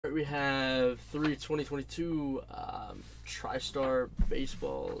We have 2022 TriStar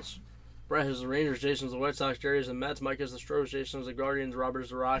baseballs. Brett has the Rangers, Jason's the White Sox, Jerry has the Mets, Mike has the Stros, Jason has the Guardians, Robert has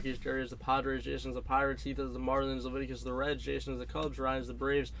the Rockies, Jerry has the Padres, Jason has the Pirates, Heath has the Marlins, Leviticus has the Reds, Jason has the Cubs, Ryan has the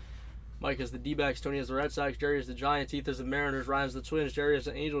Braves, Mike has the D-backs, Tony has the Red Sox, Jerry has the Giants, Heath has the Mariners, Ryan has the Twins, Jerry has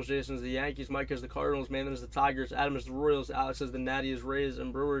the Angels, Jason has the Yankees, Mike has the Cardinals, Mandan has the Tigers, Adam has the Royals, Alex has the Natties, Rays,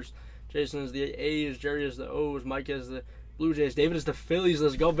 and Brewers, Jason has the A's, Jerry has the O's, Mike has the Blue Jays, David has the Phillies.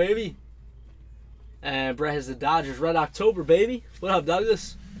 Let's go, baby. And Brett has the Dodgers. Red October, baby. What up,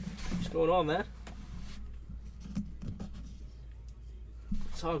 Douglas? What's going on, man?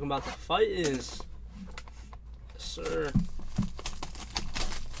 Talking about the fight is. Yes, sir.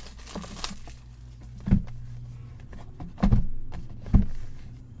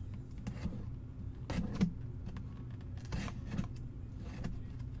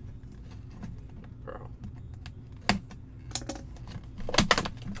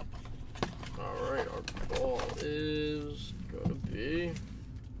 Is gonna be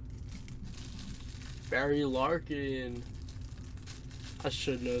Barry Larkin. I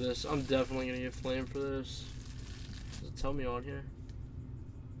should know this. I'm definitely gonna get flamed for this. Does it tell me on here?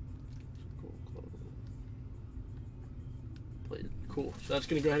 Cool. So that's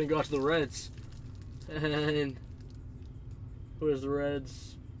gonna go ahead and go out to the Reds. And who is the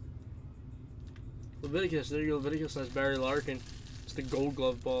Reds? Leviticus. There you go, Leviticus. That's Barry Larkin. It's the Gold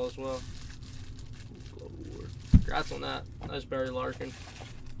Glove ball as well. Congrats on that. Nice Barry Larkin.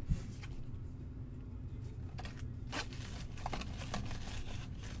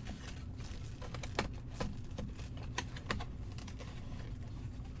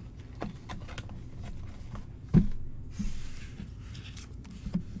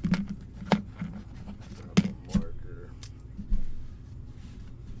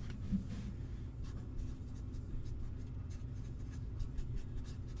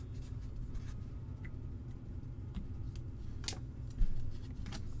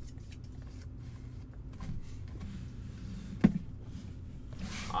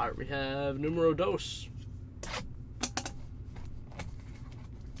 Alright, we have numero dos.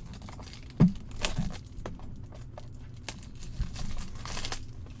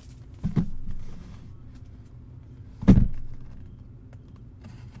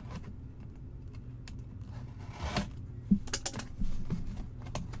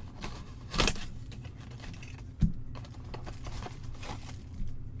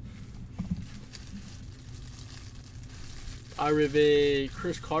 I have a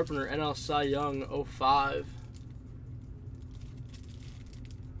Chris Carpenter NL Cy Young 05.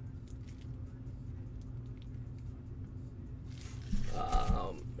 I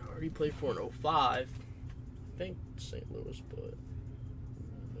already played for an 05. I think St. Louis, but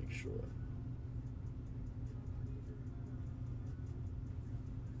make sure.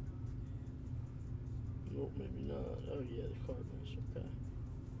 Nope, maybe not. Oh yeah, the Cardinals. Okay.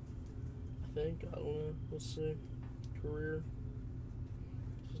 I think. I don't know. Let's see. Career.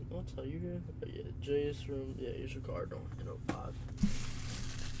 I'll tell you here. But yeah, Jay's from, yeah, he's a Cardinal in 05.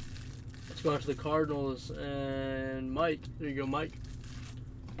 Let's go on to the Cardinals and Mike. There you go, Mike.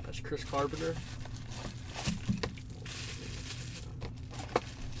 That's Chris Carpenter.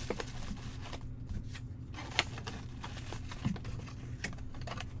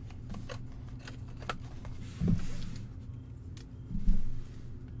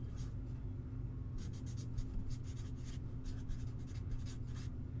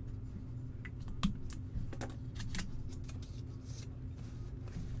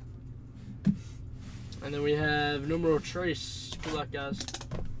 And then we have numero tres. Good luck, guys.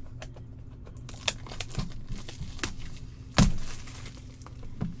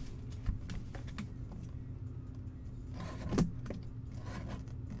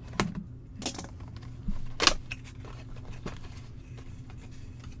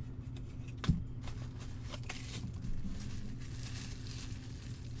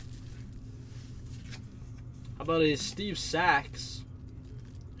 How about a Steve Sax,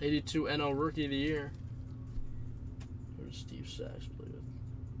 82 NL Rookie of the Year. Steve Sax played it.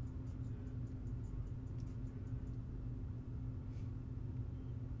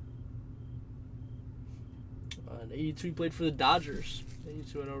 And 82 played for the Dodgers.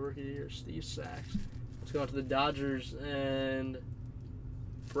 82 NL Rookie of the Year, Steve Sax. Let's go on to the Dodgers and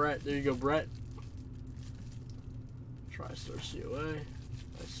Brett. There you go, Brett. TriStar COA.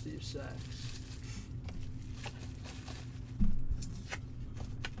 That's Steve Sax.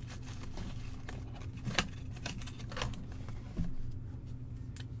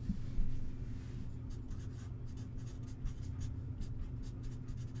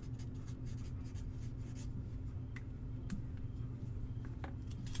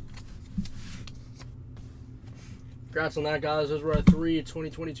 Congrats on that, guys. Those were our 3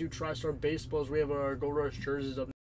 2022 TriStar baseballs. We have our Gold Rush jerseys up